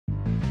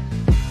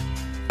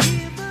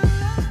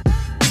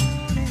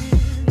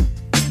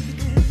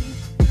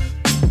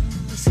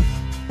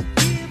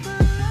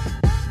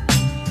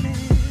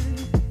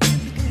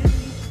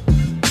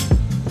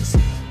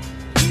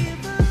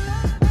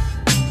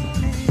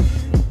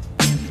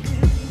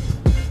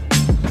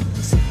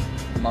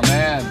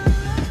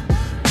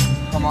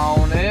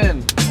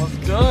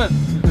Done.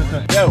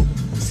 Yo.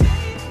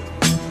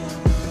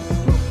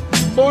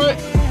 Boy.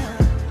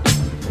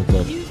 What's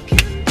up?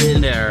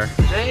 In there.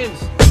 James.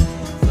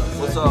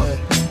 What's up?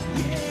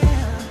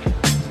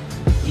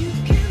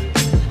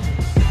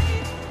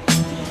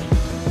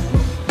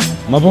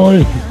 My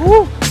boy.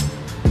 Woo.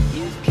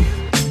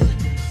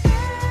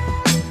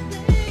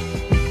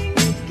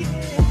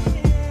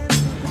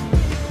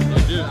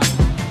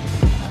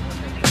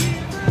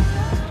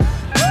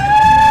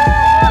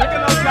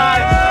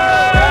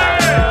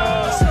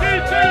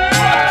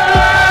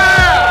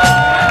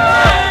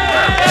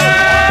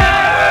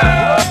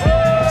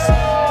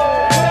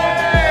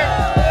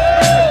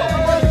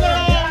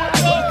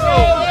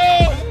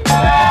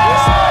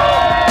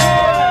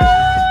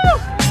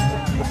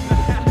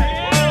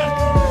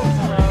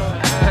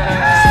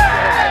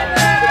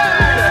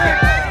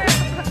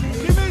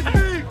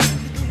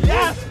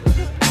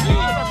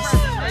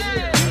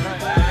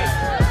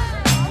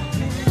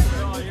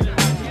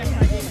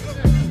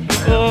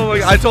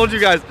 I told you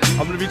guys,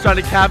 I'm gonna be trying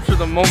to capture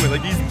the moment.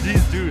 Like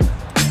these dudes.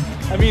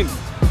 I mean,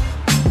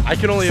 I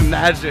can only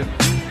imagine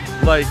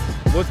like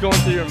what's going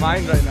through your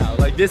mind right now.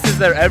 Like this is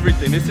their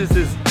everything. This is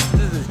his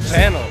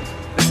channel.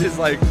 This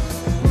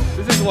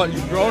is what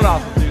you've grown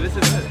off of, dude. This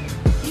is it.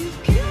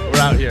 We're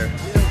out here.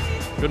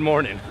 Good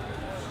morning.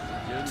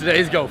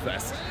 Today's Go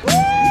Fest.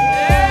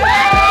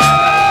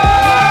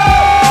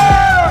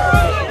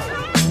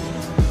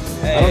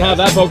 I don't have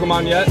that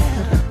Pokemon yet.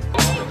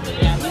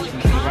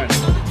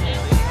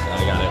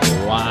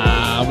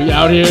 Wow, we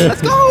out here.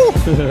 Let's go!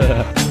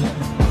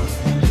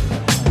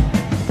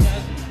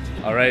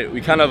 All right,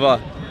 we kind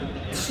of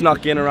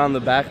snuck in around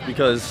the back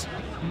because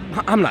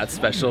I'm not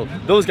special.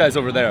 Those guys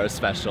over there are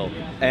special.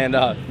 And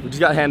we just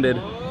got handed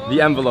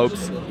the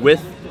envelopes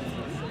with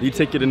the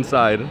ticket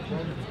inside.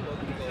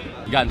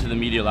 We got into the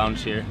media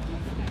lounge here.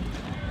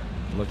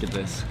 Look at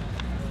this.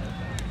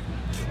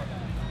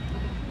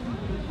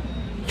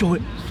 Yo,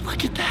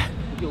 look at that.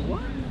 Yo,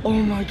 what?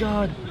 Oh my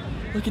God,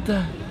 look at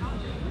that.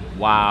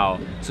 Wow.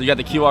 So you got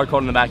the QR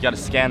code in the back, you gotta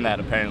scan that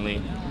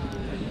apparently.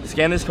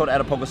 Scan this code at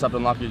a Pokestop to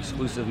unlock your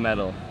exclusive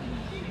medal.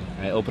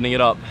 All right, opening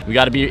it up. We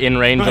gotta be in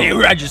range. Are you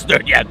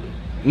registered yet?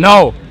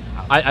 No,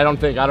 I don't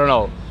think, I don't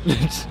know.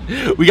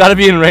 We gotta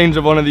be in range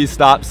of one of these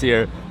stops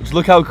here. Just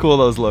look how cool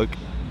those look.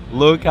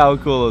 Look how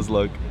cool those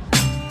look.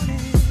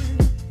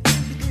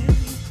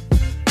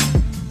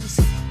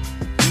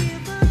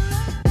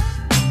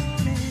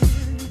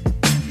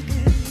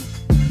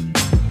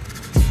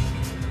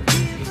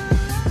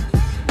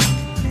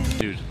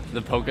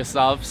 The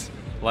Pokestops,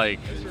 like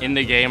in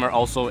the game, are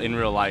also in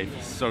real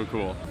life. So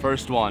cool.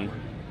 First one.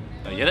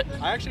 Did I get it?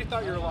 I actually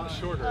thought you were a lot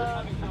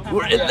shorter.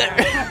 We're in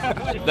there.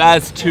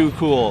 That's too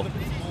cool.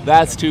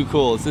 That's too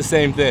cool. It's the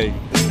same thing.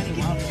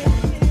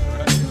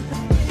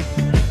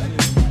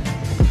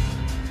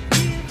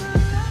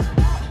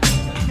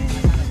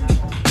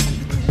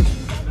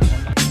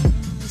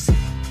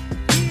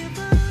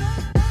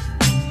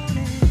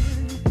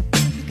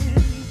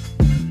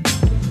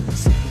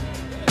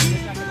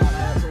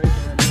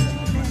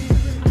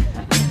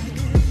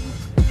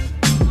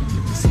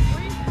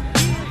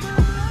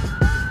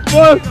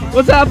 What?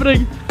 What's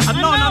happening?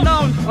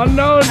 Unknown.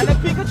 Unknown. And a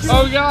Pikachu.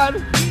 Oh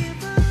God.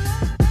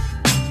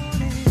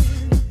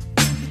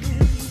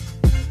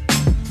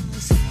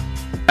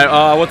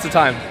 What's the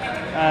time?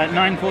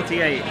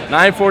 9:48.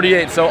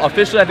 9:48. So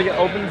officially I think it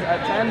opens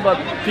at 10, but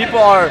people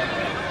are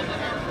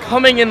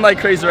coming in like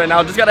crazy right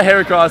now. Just got a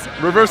Heracross.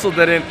 Reversal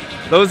didn't.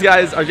 Those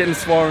guys are getting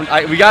swarmed.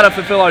 We gotta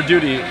fulfill our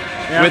duty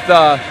with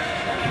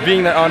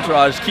being their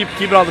entourage.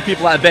 Keeping all the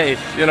people at bay.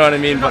 You know what I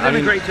mean? We're doing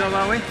a great job,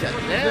 are we?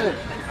 Yeah.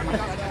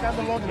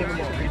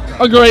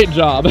 A great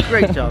job.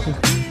 Great job.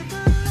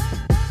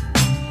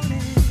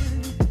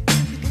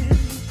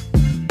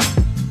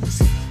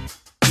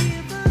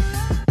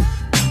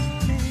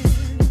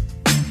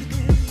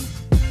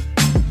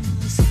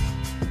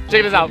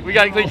 Check this out. We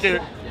got to click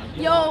here.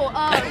 Yo,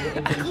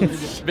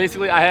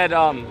 Basically, I had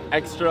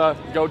extra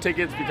Go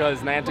tickets because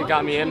Niantic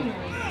got me in.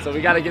 So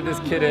we got to get this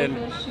kid in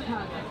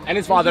and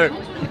his father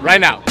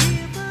right now.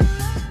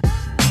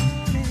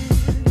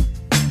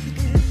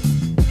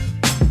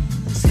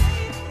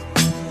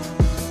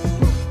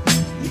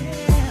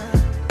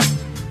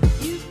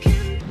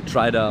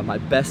 Tried my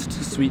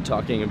best sweet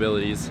talking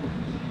abilities.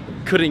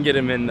 Couldn't get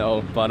him in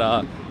though,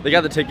 but they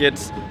got the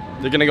tickets.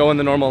 They're gonna go in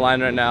the normal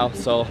line right now.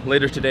 So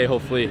later today,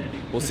 hopefully,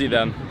 we'll see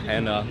them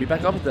and be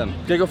back up with them.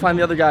 Gotta go find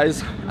the other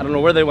guys. I don't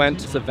know where they went.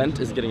 This event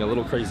is getting a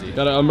little crazy.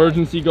 Got an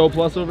emergency Go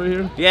Plus over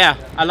here. Yeah,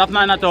 I left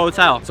mine at the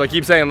hotel. So I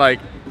keep saying like,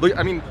 look,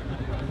 I mean,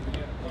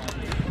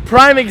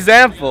 prime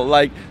example,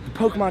 like the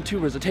Pokemon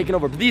tubers are taking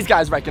over, but these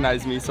guys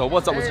recognize me. So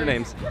what's up? What's your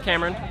names?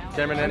 Cameron.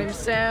 my name's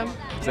Sam.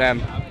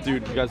 Sam.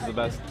 Dude, you guys are the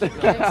best.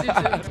 Thanks, you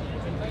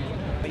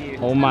too.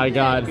 Oh my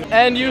God.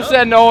 And you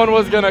said no one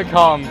was gonna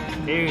come.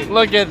 Dude.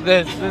 Look at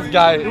this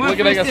guy. You weren't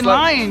looking like first a in slut.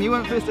 line. You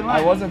weren't first in line.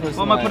 I wasn't first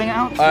What in am I line. putting it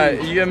out to?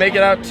 Alright, you gonna make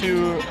it out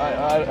to,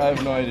 I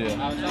have no idea.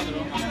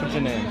 Just put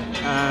your name.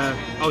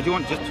 Oh, do you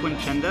want just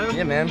Twinchendo?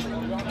 Yeah, man.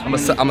 I'm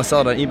gonna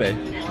sell it on eBay.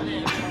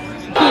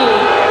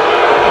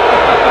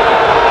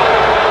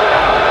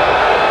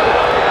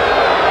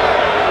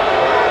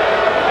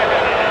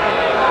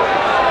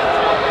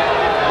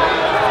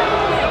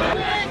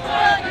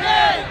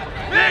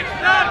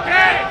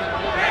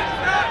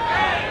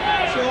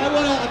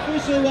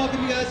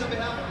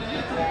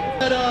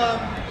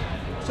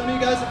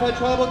 had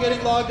trouble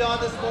getting logged on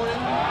this morning.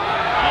 And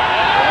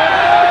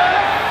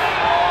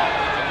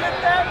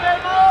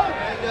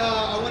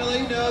I want to let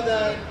you know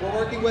that we're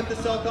working with the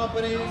cell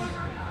companies,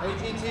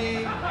 AT&T,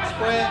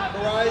 Sprint,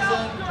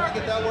 Verizon, trying to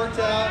get that worked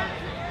out.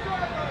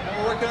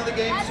 And we're working on the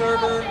game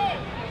server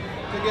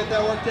to get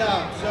that worked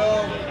out.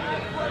 So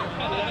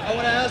I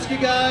want to ask you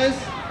guys,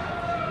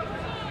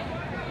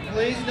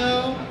 please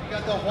know, we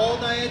got the whole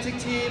Niantic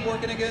team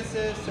working against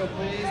this, so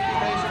please be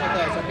patient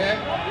with us, okay?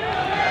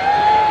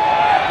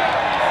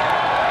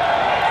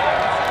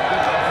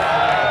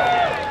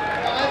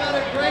 I've had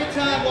a great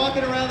time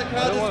walking around the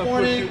crowd this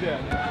morning.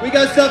 We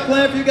got stuff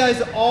planned for you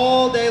guys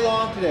all day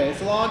long today.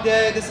 It's a long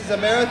day. This is a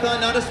marathon,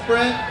 not a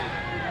sprint.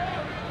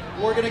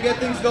 We're going to get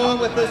things going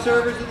with the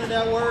servers and the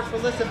network,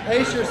 but listen,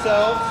 pace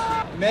yourselves.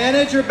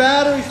 Manage your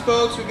batteries,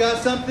 folks. We've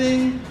got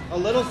something a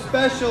little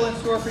special in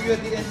store for you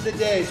at the end of the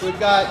day. So we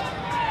got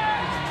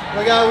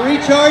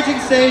recharging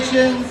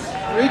stations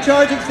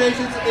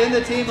in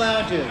the team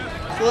lounges.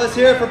 So let's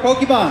hear it for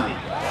Pokemon.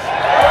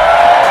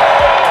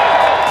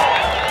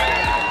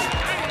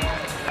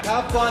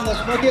 Have fun.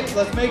 Let's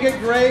make it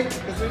great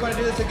because we want to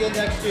do this again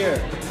next year.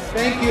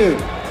 Thank you.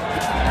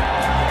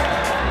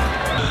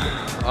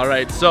 All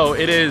right, so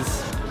it is.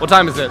 What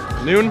time is it?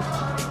 Noon?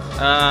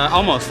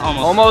 Almost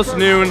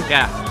noon.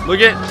 Yeah. Look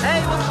at,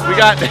 we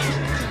got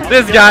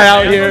this guy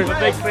out here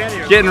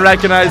getting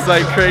recognized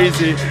like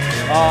crazy.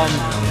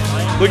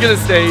 Look at the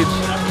stage.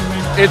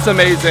 It's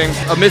amazing.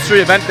 A mystery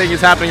event thing is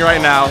happening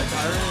right now.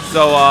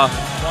 So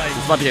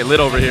it's about to get lit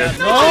over here.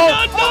 Oh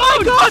my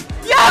God!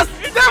 Yes!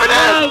 There it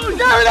is!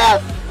 There it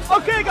is!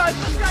 Okay, guys,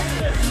 let's get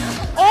this.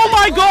 Oh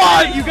my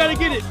God! You gotta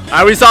get it. All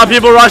right, we saw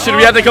people rushing.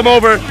 We had to come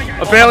over.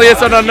 Apparently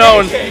it's an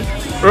unknown.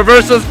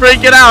 Reversal's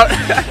freaking out.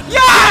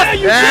 Yes!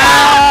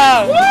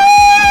 Yeah! Woo!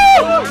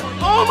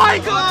 Oh my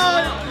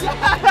God!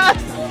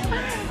 Yes!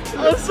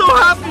 I'm so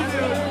happy,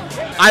 dude.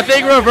 I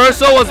think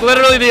Reversal was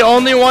literally the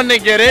only one to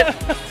get it.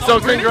 So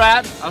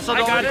congrats.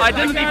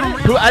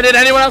 Did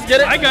anyone else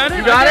get it? I got it.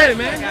 You got it?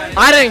 Man.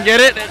 I didn't get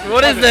it.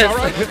 What is this?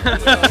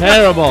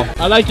 Terrible.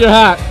 I like your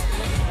hat.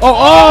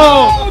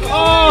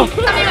 Oh!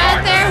 Some of you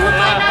out there who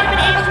might not have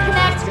been able to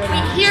connect, we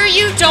hear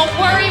you, don't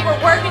worry, we're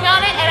working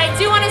on it, and I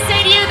do want to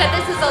say to you that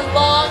this is a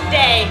long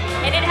day,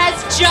 and it has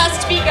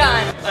just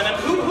begun. And then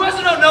who has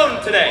an unknown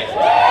today?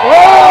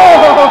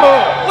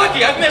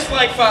 Lucky, I've missed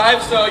like 5,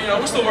 so you know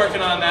we're still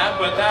working on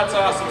that, but that's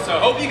awesome. So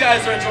hope you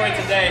guys are enjoying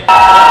today.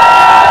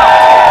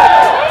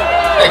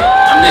 Hey,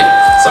 I'm Nick.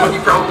 Some of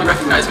you probably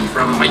recognize me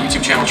from my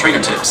YouTube channel,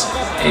 Trainer Tips.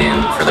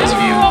 And for those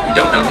of you who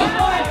don't know me,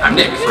 I'm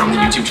Nick from the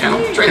YouTube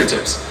channel, Trainer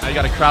Tips. I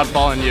got a crowd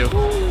following you.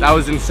 That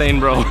was insane,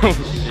 bro.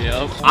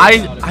 Yep.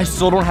 I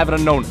still don't have it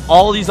unknown.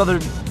 All these other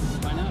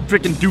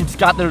freaking dudes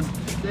got their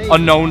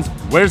unknowns.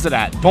 Where's it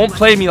at? Don't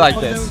play me like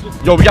this.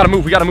 Yo, we gotta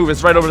move.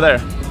 It's right over there.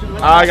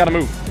 I gotta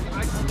move.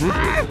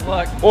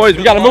 Boys,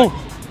 we gotta move.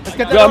 Let's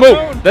get We gotta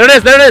move. There it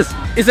is.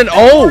 It's an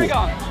O.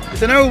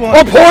 It's an O one.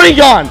 Oh,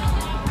 Porygon.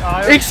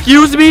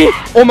 Excuse me?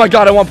 Oh my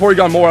God, I want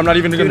Porygon more. I'm not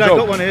even gonna Dude, I joke.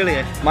 got one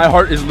earlier. My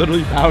heart is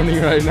literally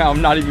pounding right now.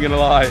 I'm not even gonna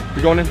lie.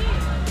 You going in?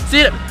 See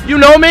it? You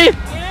know me?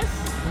 Yes.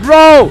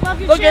 Bro, Love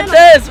your look at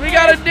channel. this. We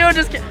gotta do it.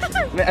 Just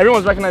man,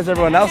 everyone's recognized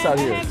everyone else out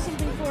here. I have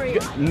something for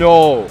you.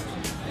 No. Are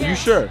you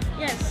Yes. sure?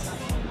 Yes.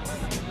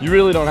 You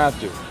really don't have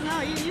to.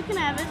 No, you can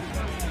have it.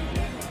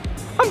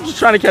 I'm just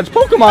trying to catch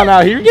Pokemon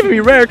out here. You're giving me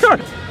rare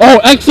cards. Oh,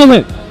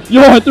 excellent!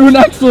 Yo, I threw an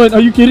excellent. Are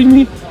you kidding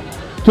me?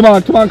 Come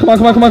on.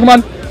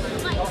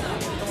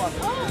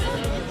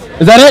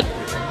 Is that it?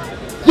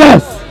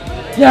 Yes!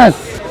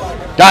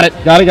 Got it.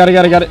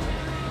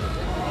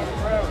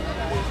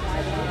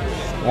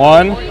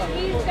 1,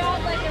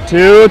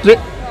 2, 3.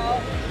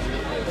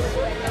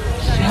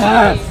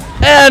 Yes!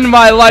 And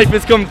my life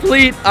is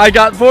complete. I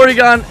got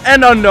Porygon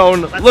and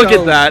Unknown. Look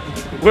at that.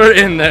 We're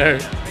in there.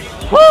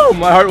 Woo!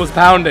 My heart was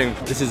pounding.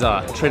 This is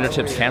Trainer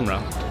Tip's camera.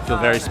 I feel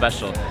very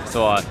special.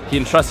 So he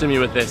entrusted me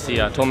with this. He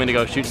told me to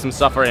go shoot some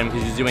stuff for him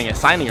because he's doing a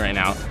signing right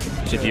now.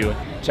 Which if you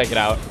check it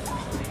out,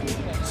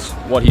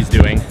 what he's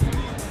doing.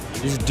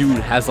 This dude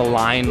has a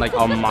line like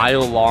a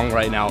mile long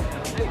right now.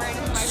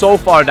 So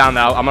far down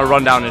now, I'm gonna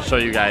run down and show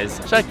you guys.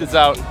 Check this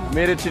out.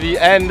 Made it to the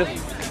end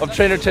of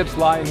Trainer Tip's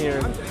line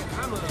here.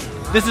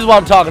 This is what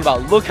I'm talking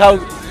about. Look how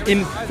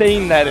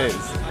insane that is.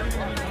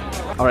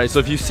 All right, so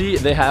if you see,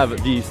 they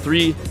have the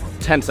 3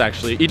 tents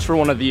actually, each for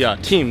one of the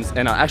teams.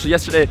 And actually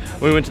yesterday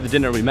when we went to the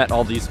dinner, we met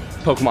all these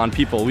Pokemon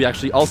people. We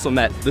actually also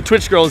met the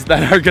Twitch girls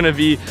that are gonna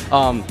be,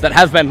 that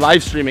have been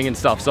live streaming and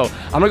stuff. So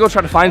I'm gonna go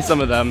try to find some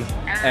of them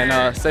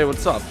and say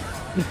what's up.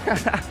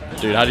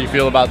 Dude, how do you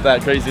feel about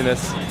that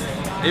craziness?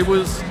 It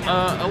was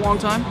a long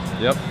time.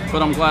 Yep.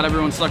 But I'm glad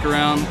everyone stuck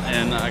around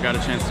and I got a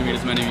chance to meet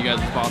as many of you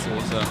guys as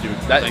possible. So, dude,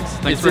 That,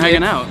 thanks for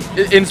hanging out.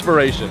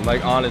 Inspiration,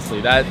 like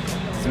honestly, that's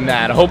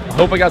mad. I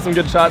hope I got some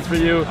good shots for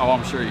you. Oh,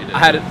 I'm sure you did. I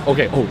had it.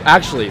 Okay. Oh,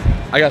 actually,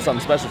 I got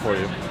something special for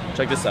you.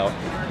 Check this out.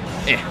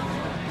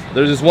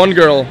 there's this one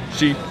girl.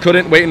 She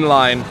couldn't wait in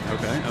line.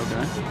 Okay.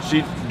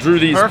 She drew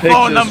these Her pictures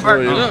phone number.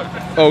 for you.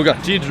 Oh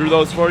god, she drew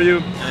those for you,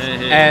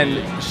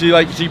 and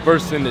she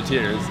burst into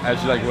tears as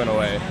she went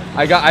away.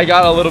 I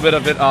got a little bit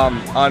of it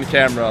on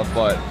camera,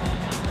 but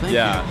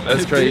yeah,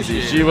 that's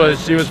crazy. She was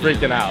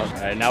freaking out.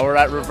 All right, now we're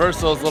at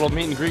Reversal's little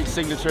meet and greet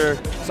signature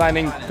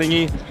signing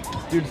thingy.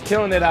 Dude's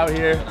killing it out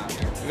here.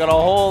 We got a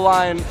whole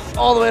line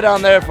all the way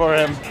down there for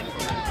him.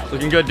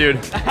 Looking good, dude.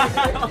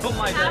 Oh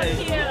my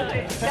days.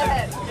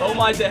 Oh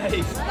my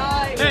days.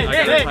 Hey,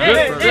 Nick.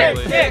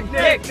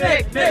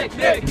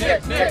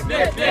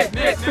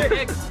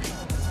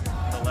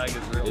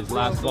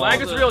 The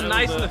lag is real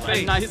nice in the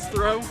face. Nice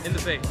throw in the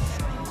face.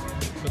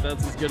 But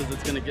that's as good as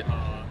it's gonna get.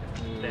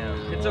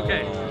 Damn. It's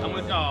okay. I'm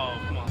with. Oh,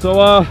 come on.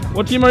 So,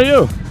 what team are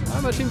you?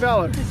 I'm a Team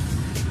Valor.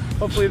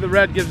 Hopefully the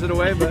red gives it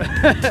away, but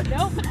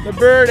the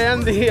bird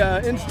and the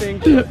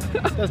instinct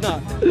does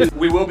not.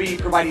 We will be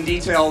providing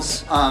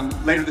details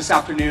later this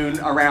afternoon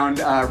around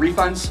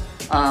refunds.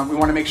 We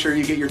want to make sure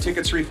you get your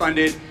tickets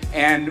refunded,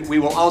 and we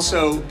will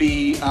also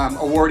be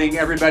awarding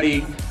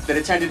everybody that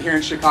attended here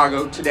in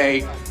Chicago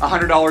today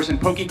 $100 in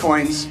Poke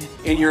Coins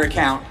in your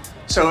account.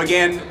 So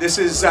again, this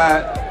is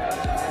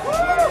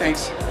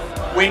thanks.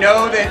 We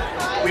know that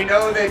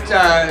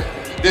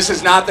this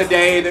is not the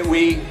day that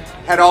we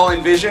had all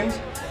envisioned,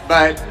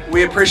 but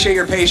we appreciate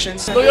your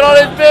patience. Look at all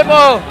these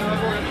people!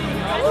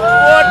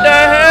 What the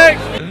heck?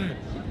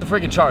 The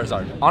freaking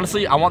Charizard.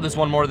 Honestly, I want this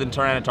one more than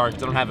Tyranitar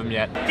because I don't have him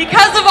yet.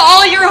 Because of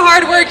all your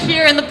hard work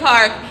here in the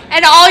park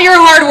and all your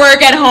hard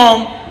work at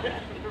home,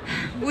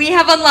 we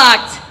have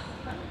unlocked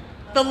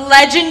the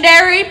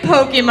legendary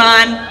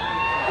Pokemon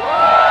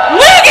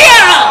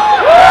Lugia!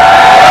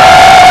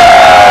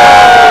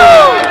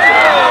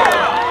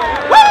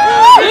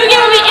 Lugia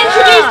will be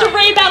introduced to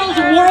raid battles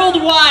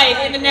worldwide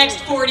in the next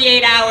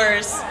 48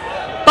 hours.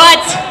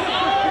 But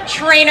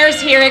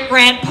trainers here at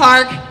Grant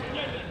Park,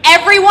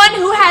 everyone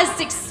who has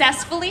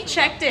successfully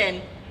checked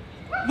in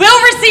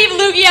will receive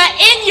Lugia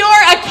in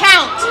your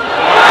account.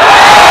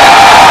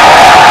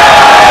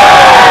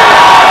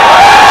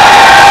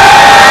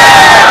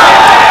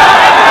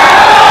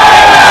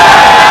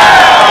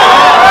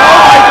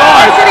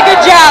 You did a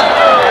good job.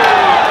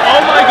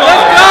 Oh my God.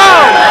 Let's go.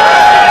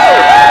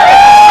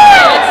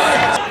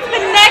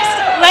 The next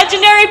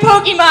legendary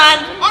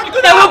Pokemon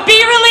that will be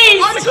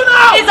released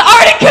is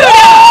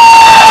Articuno.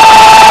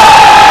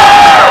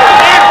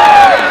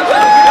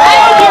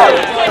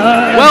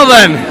 Well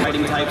then.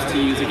 Fighting types to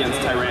use against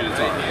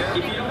Tyranitar.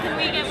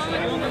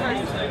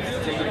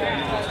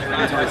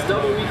 Tyranitar's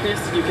double weakness,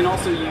 you can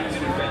also use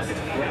your best.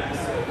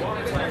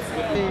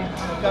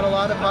 Got a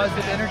lot of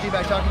positive energy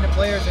by talking to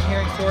players and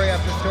hearing story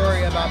after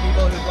story about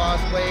people who've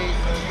lost weight,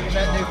 who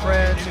met new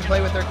friends, who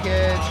play with their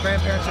kids,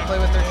 grandparents who play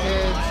with their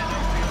kids.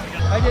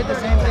 I did the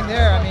same thing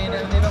there. I mean,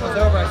 when the event was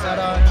over, I sat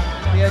on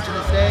the edge of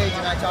the stage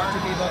and I talked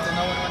to people until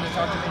no one wanted to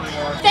talk to me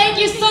anymore. Thank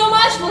you so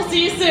much. We'll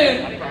see you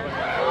soon.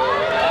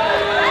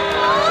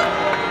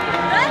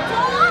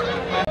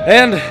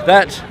 And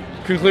that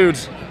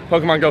concludes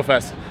Pokemon Go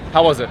Fest.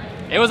 How was it?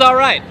 It was all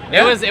right.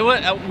 Yeah?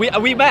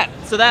 We met,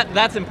 so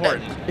that's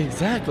important.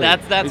 Exactly.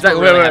 That's exactly.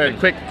 what really Wait.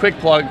 happened. Quick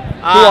plug. Who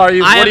are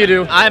you? What do you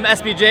do? I'm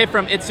SBJ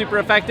from It's Super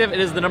Effective. It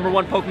is the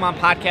 #1 Pokemon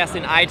podcast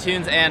in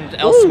iTunes and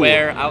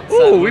elsewhere outside.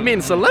 Ooh, we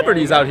mean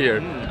celebrities out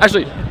here.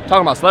 Actually,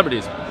 talking about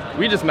celebrities,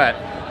 we just met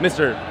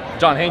Mr.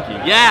 John Hankey.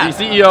 Yeah. The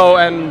CEO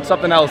and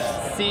something else.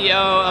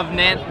 CEO of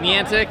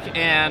Niantic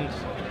and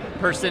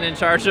person in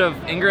charge of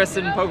Ingress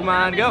in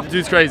Pokemon Go.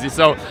 Dude's crazy.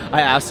 So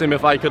I asked him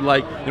if I could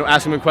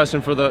ask him a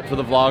question for the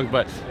vlog,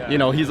 but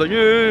he's like, I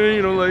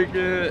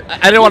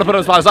didn't want to put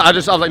him on the spot. I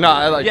was like,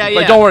 no,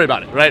 don't worry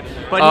about it, right?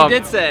 But he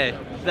did say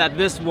that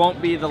this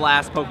won't be the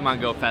last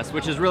Pokemon Go Fest,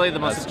 which is really the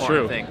most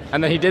important thing.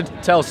 And then he did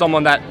tell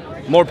someone that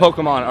more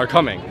Pokemon are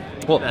coming.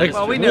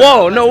 Well, we knew.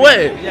 Whoa, no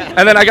way! Yeah.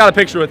 And then I got a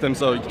picture with him,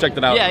 so you checked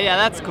it out. Yeah,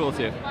 that's cool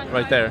too.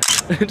 Right there.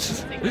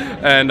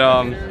 And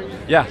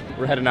yeah,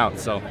 we're heading out,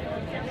 so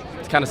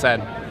it's kind of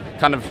sad,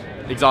 kind of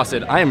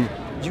exhausted. I am.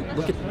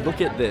 Look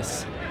at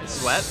this.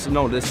 Sweat?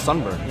 No, this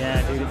sunburn.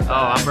 Yeah, dude.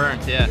 Oh, I'm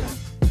burnt. Yeah.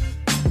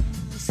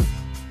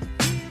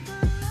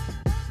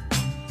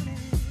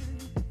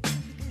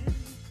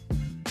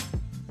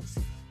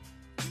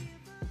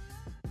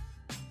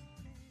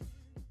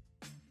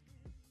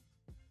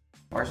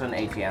 Where's an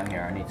ATM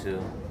here? I need to.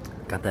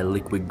 Got that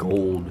liquid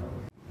gold.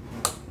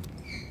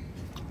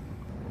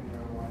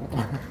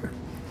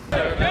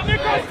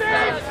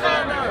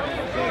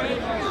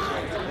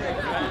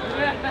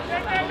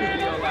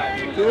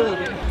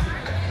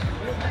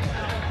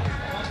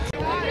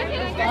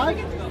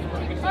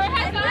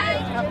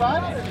 Have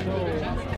fun?